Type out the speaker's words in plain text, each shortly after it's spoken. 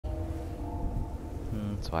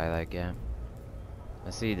Twilight game.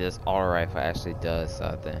 Let's see this auto rifle actually does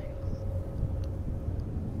something.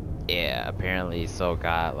 Yeah, apparently it's so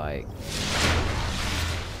godlike.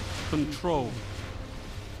 Control.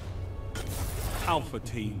 Alpha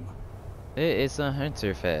team. It's a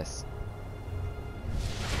hunter fest.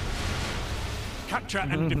 Capture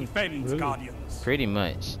and defend, Guardians. Pretty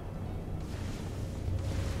much.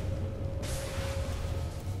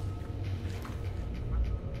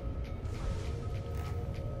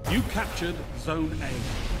 You captured Zone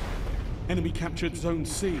A. Enemy captured Zone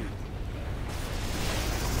C.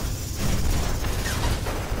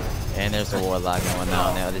 And there's a warlock going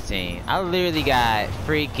on the other team. I literally got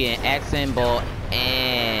freaking accent bolt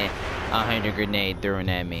and 100 grenade thrown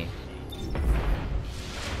at me.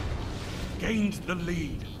 Gained the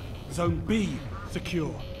lead. Zone B secure.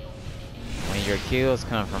 When your kills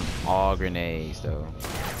come from all grenades, though.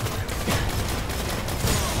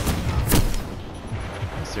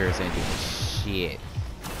 I'm seriously ain't doing shit.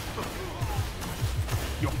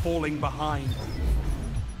 You're falling behind.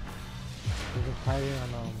 There's a fighting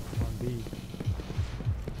on B.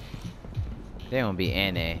 They won't be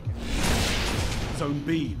NA. Zone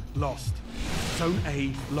B lost. Zone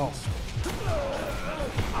A lost.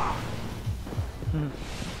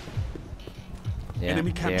 Yeah,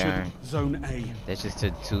 Enemy captured Zone A. That's just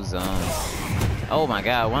to 2 zones. Oh my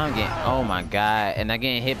god, why I'm getting, oh my god, and I'm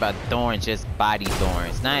getting hit by thorns, just body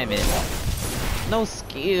thorns. Not even, no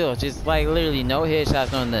skill, just like literally no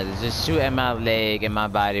headshots, no nothing. Just shoot at my leg and my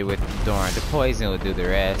body with the thorn. The poison will do the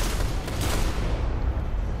rest.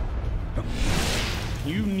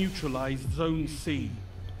 You neutralized Zone C.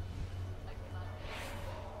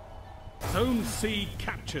 Zone C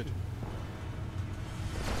captured.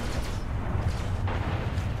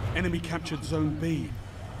 Enemy captured Zone B.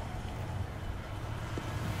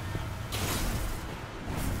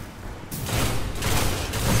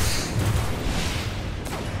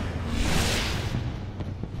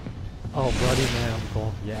 Oh, bloody man, I'm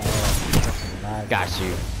going for your ass. Got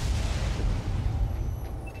you.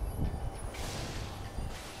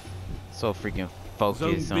 So freaking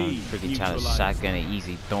focused on freaking trying to shotgun and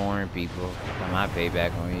easy thorn people. Got my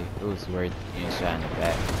payback on me. It was worth getting shot in the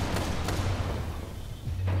back.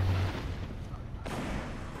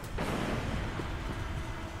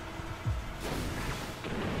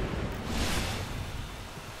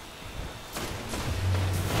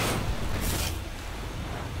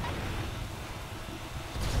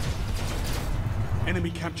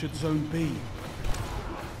 Enemy captured Zone B.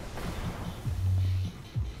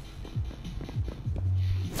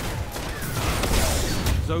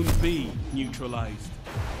 Zone B neutralized.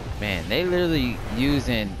 Man, they literally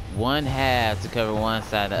using one half to cover one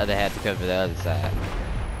side, the other half to cover the other side.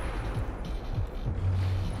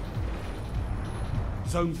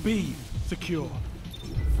 Zone B secure.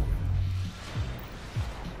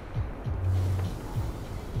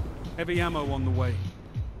 Heavy ammo on the way.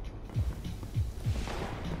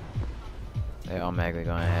 They automatically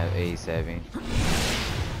gonna have 87.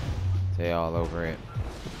 They all over it.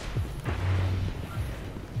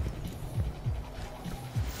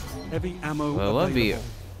 Heavy ammo. Well, it won't be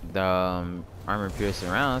the armor piercing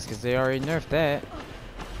rounds because they already nerfed that.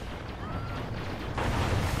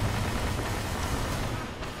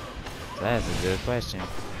 So that's a good question.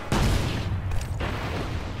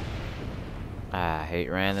 I hate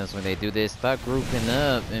randoms when they do this. Stop grouping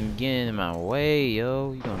up and getting in my way,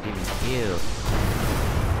 yo. You gonna get me killed.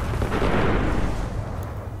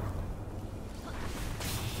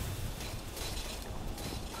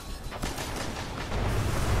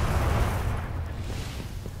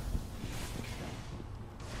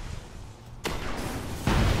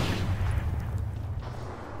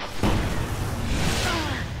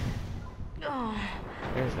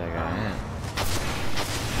 Where's that guy at?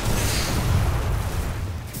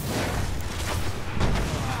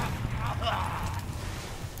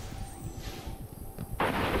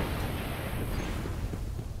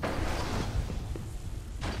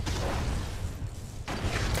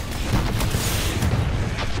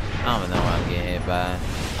 I don't know what I'm getting hit by.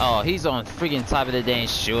 Oh, he's on freaking top of the dang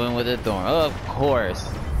shooting with a thorn. Of course.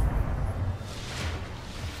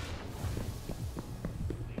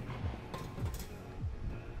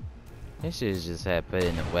 They should have just had put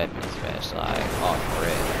in the weapons special like off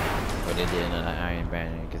red. But they did on the Iron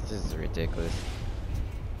Banner because this is ridiculous.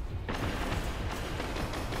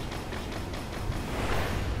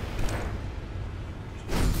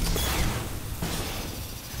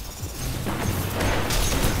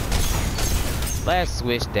 Let's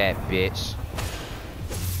switch that bitch.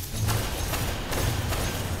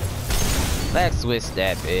 Let's switch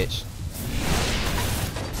that bitch.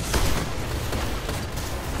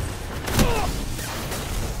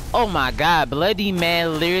 Oh my god, Bloody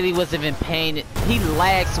Man literally wasn't even paying it. He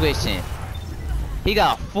lag switching. He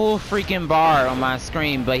got a full freaking bar on my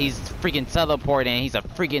screen, but he's freaking teleporting. He's a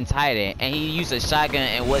freaking titan, and he used a shotgun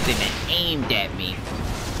and wasn't even aimed at me.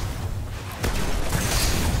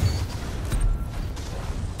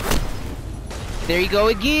 There you go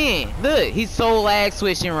again. Look, he's so lag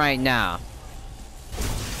switching right now.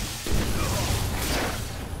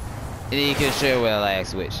 And then you can show with a lag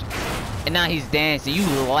switch. And now he's dancing. You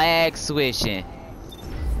lag switching.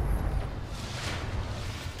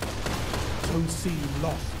 Zone C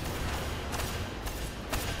lost.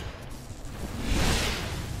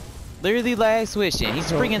 Literally lag switching.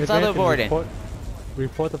 He's freaking teleporting.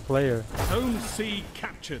 Report the player. Zone C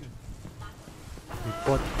captured.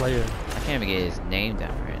 Report the player. I can't even get his name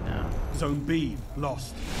down right now. Zone B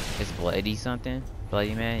lost. It's Bloody something?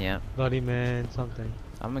 Bloody Man, yep. Bloody Man, something.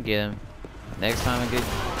 I'm gonna get him. Next time I get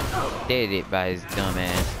deaded by his dumb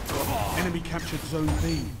ass. Enemy captured Zone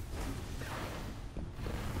B.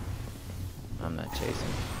 I'm not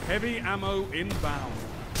chasing. Heavy ammo inbound.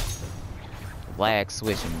 Lag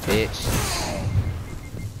switching, bitch.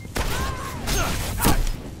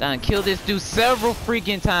 Done killed this dude several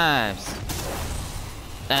freaking times.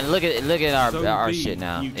 And look at our shit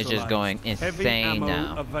now. It's just going insane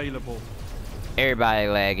now. Available. Everybody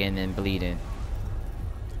lagging and bleeding.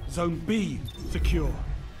 Zone B secure.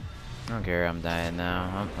 I don't care. I'm dying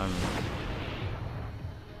now. I'm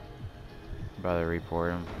about to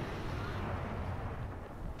report him.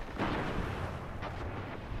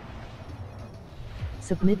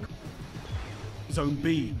 Submit. Zone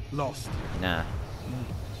B lost. Nah.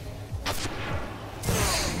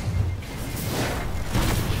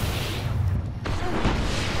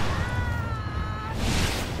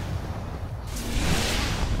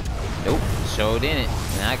 Nope, showed in it.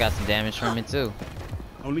 And I got some damage from it too.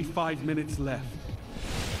 Only 5 minutes left.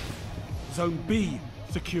 Zone B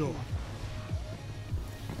secure.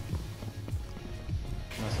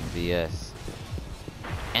 That's some BS.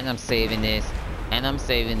 And I'm saving this. And I'm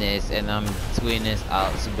saving this. And I'm tweeting this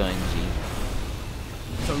out to Bungie.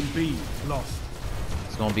 Zone B lost.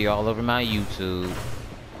 It's gonna be all over my YouTube.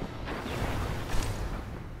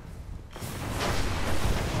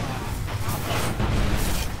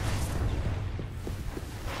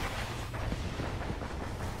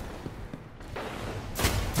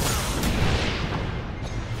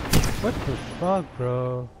 What the fuck,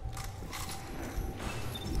 bro?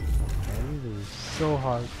 This is so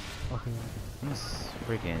hard. Fucking. It's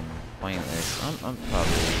freaking pointless. I'm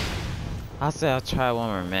probably. I'll say I'll try one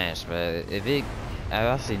more match, but if it,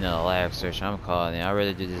 I see no lag search, I'm calling it. I'd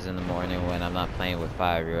rather do this in the morning when I'm not playing with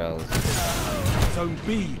 5-year-olds Zone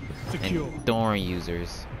B secure. and Thorn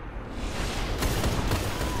users.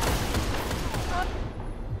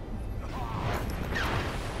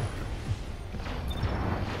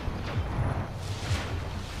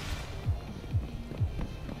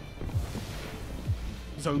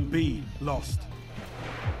 Zone B lost.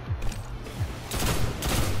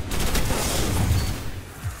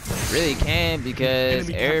 Really can because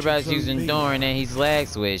Enemy everybody's captured using Zone B. Thorn and he's lag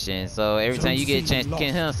switching. So every Zone time you get a C chance to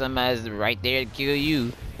kill him, somebody's right there to kill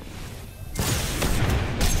you.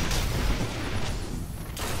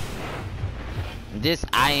 This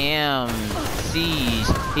I am Siege.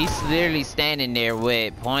 He's literally standing there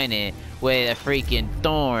with pointing with a freaking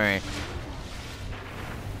Thorn.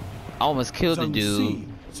 Almost killed the Zone dude. C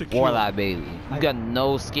secure. Warlock Bailey. You got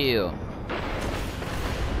no skill.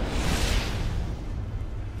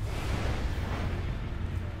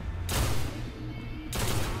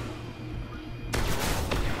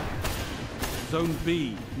 Zone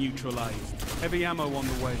B neutralized. Heavy ammo on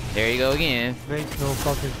the way. There you go again. Makes no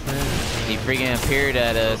fucking sense. He freaking appeared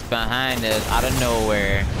at us, behind us, out of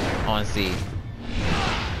nowhere, on C.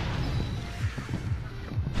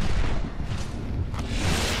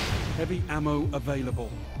 Heavy ammo available.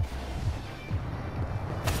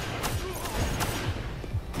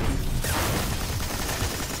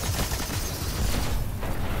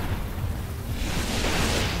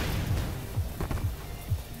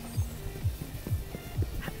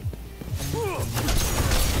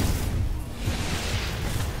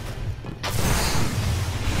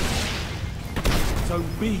 Zone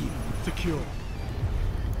B secure.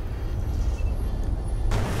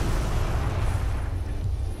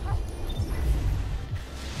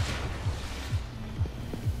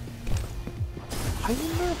 I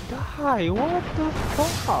did not die. What the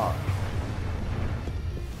fuck?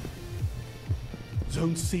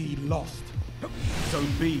 Zone C lost. Zone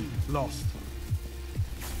B lost.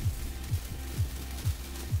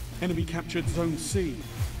 Enemy captured Zone C.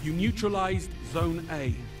 You neutralized Zone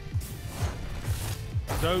A.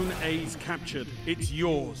 Zone A's captured. It's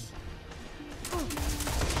yours.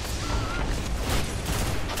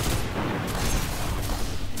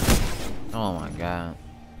 Oh my god.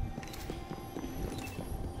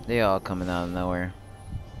 They all coming out of nowhere.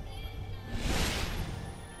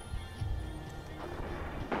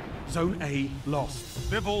 Zone A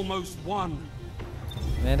lost. They've almost won.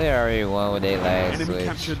 Man, they already won with their last Enemy switch.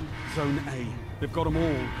 captured Zone A. They've got them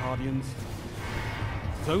all, Guardians.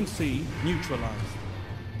 Zone C neutralized.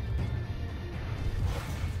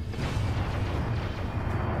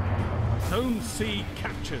 Zone C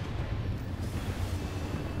captured.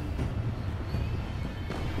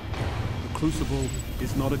 The Crucible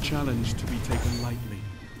is not a challenge to be taken lightly.